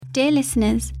Dear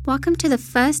listeners, welcome to the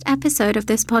first episode of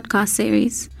this podcast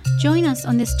series. Join us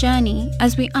on this journey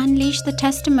as we unleash the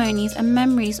testimonies and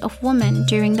memories of women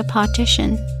during the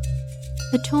partition.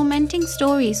 The tormenting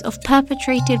stories of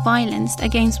perpetrated violence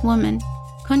against women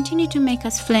continue to make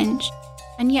us flinch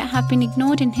and yet have been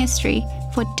ignored in history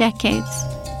for decades.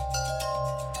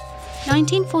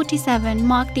 1947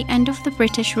 marked the end of the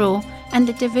British rule and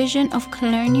the division of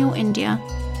colonial India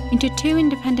into two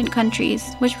independent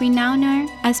countries, which we now know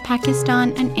as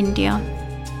Pakistan and India.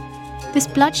 This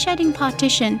bloodshedding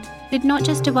partition did not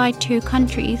just divide two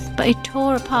countries, but it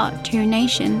tore apart two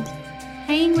nations,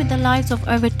 playing with the lives of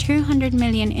over 200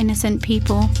 million innocent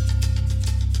people.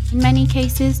 In many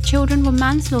cases, children were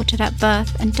manslaughtered at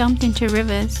birth and dumped into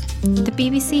rivers. The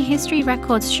BBC history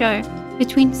records show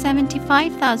between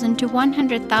 75,000 to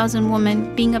 100,000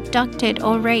 women being abducted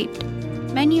or raped,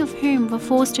 many of whom were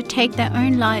forced to take their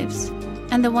own lives,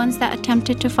 and the ones that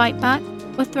attempted to fight back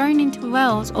were thrown into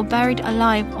wells or buried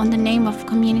alive on the name of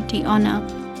community honor.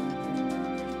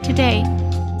 Today,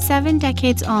 7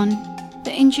 decades on,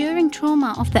 the enduring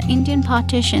trauma of the Indian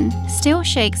partition still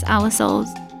shakes our souls,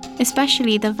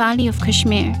 especially the Valley of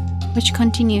Kashmir, which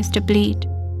continues to bleed.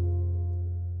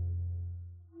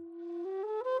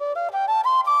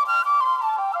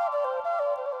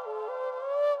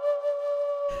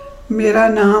 मेरा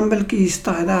नाम बल्कीस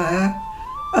ताहिरा है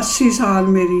 80 साल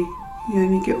मेरी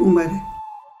यानी कि उम्र है.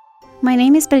 My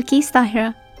name is Balkis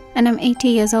Tahira and I'm 80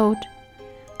 years old.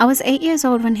 I was 8 years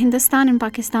old when Hindustan and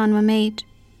Pakistan were made.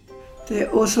 ते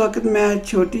उस वक्त मैं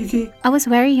छोटी थी. I was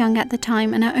very young at the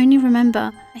time and I only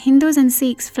remember Hindus and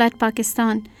Sikhs fled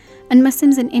Pakistan and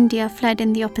Muslims in India fled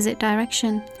in the opposite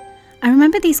direction. I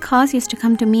remember these cars used to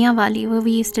come to Mia Valley where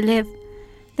we used to live.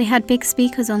 They had big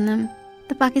speakers on them.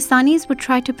 The Pakistanis would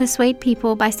try to persuade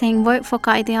people by saying vote for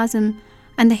Quaid-e-Azam,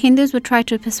 and the Hindus would try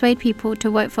to persuade people to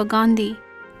vote for Gandhi.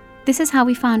 This is how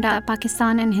we found out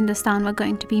Pakistan and Hindustan were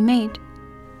going to be made.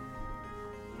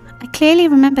 I clearly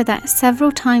remember that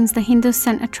several times the Hindus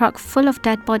sent a truck full of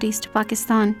dead bodies to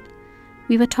Pakistan.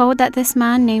 We were told that this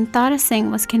man named Tara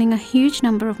Singh was killing a huge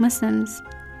number of Muslims.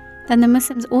 Then the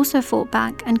Muslims also fought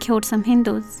back and killed some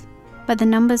Hindus, but the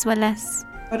numbers were less.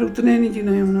 पर उतने नहीं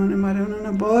जिन्हें उन्होंने मारे,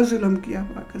 उन्होंने बहुत जुल्म किया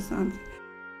पाकिस्तान से.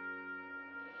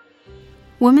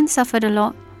 Women suffered a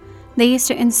lot. They used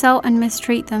to insult and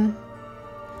mistreat them.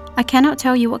 I cannot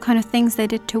tell you what kind of things they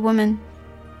did to women.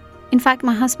 In fact,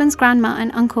 my husband's grandma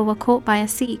and uncle were caught by a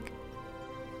Sikh.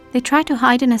 They tried to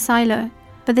hide in a silo,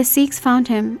 but the Sikhs found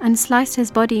him and sliced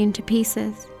his body into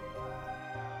pieces.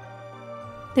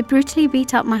 They brutally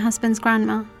beat up my husband's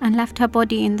grandma and left her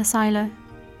body in the silo.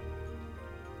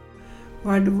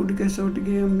 I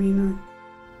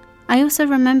also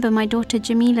remember my daughter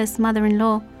Jamila's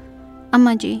mother-in-law,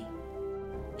 Ammaji.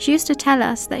 She used to tell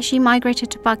us that she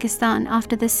migrated to Pakistan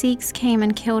after the Sikhs came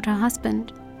and killed her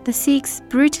husband. The Sikhs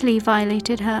brutally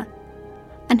violated her,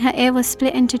 and her ear was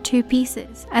split into 2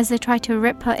 pieces as they tried to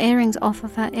rip her earrings off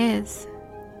of her ears.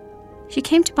 She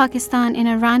came to Pakistan in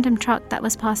a random truck that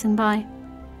was passing by.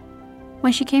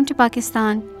 When she came to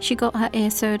Pakistan, she got her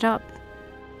ear sewed up.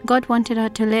 God wanted her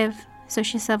to live, so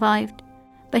she survived,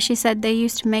 but she said they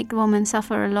used to make the woman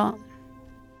suffer a lot.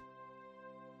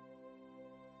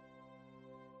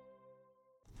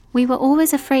 We were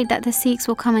always afraid that the Sikhs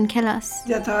will come and kill us.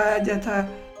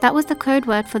 That was the code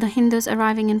word for the Hindus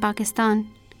arriving in Pakistan.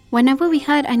 Whenever we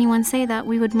heard anyone say that,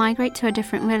 we would migrate to a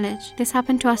different village. This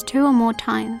happened to us 2 or more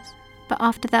times, but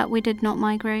after that we did not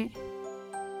migrate.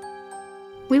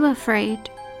 We were afraid.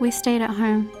 We stayed at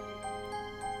home.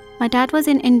 My dad was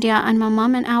in India and my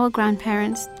mum and our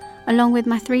grandparents, along with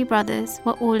my 3 brothers,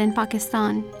 were all in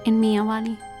Pakistan, in Mia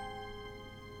Valley.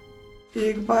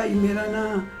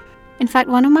 In fact,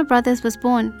 one of my brothers was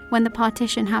born when the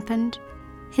partition happened.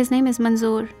 His name is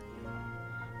Manzoor,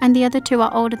 and the other 2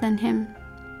 are older than him.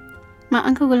 My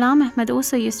uncle Ghulam Ahmed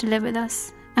also used to live with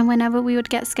us, and whenever we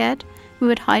would get scared, we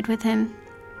would hide with him.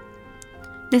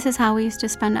 This is how we used to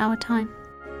spend our time.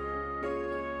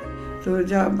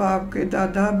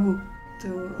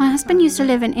 My husband used to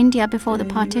live in India before the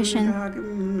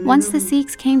partition. Once the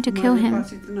Sikhs came to kill him,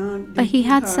 but he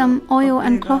had some oil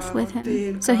and cloth with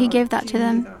him, so he gave that to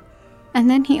them,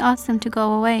 and then he asked them to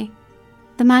go away.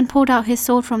 The man pulled out his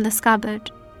sword from the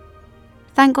scabbard.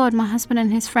 Thank God my husband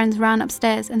and his friends ran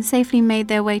upstairs and safely made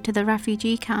their way to the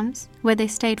refugee camps, where they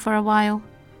stayed for a while.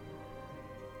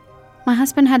 My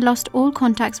husband had lost all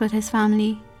contacts with his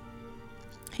family.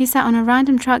 He sat on a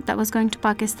random truck that was going to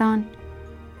Pakistan,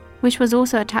 which was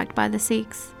also attacked by the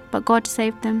Sikhs, but God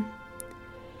saved them.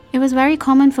 It was very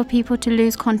common for people to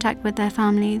lose contact with their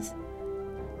families.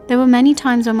 There were many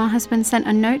times when my husband sent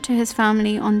a note to his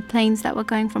family on planes that were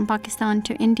going from Pakistan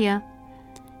to India,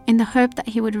 in the hope that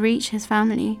he would reach his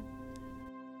family.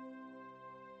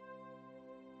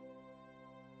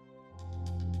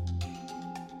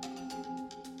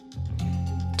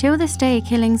 Till this day,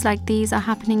 killings like these are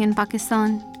happening in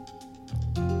Pakistan.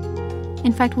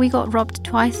 In fact, we got robbed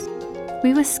twice.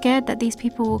 We were scared that these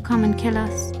people will come and kill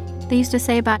us. They used to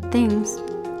say bad things.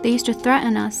 They used to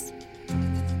threaten us.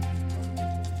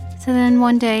 So then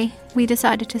one day, we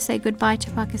decided to say goodbye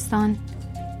to Pakistan.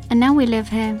 And now we live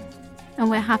here, and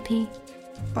we're happy.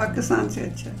 Pakistan se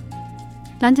acha.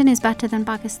 London is better than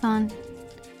Pakistan.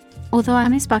 Although I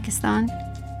miss Pakistan,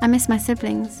 I miss my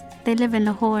siblings. They live in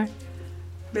Lahore.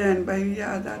 बहन भाई भी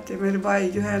याद आते हैं, मेरे भाई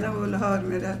जो है ना वो लाहौर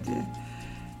में रहते हैं,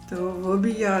 तो वो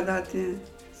भी याद आते हैं,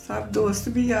 सब दोस्त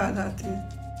भी याद आते हैं.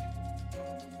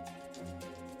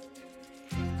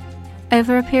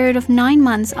 Over a period of 9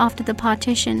 months after the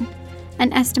partition,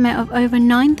 an estimate of over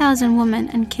 9,000 women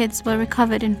and kids were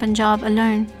recovered in Punjab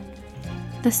alone.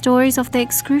 The stories of the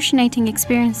excruciating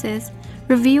experiences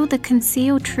reveal the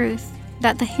concealed truth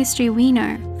that the history we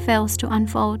know fails to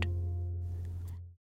unfold.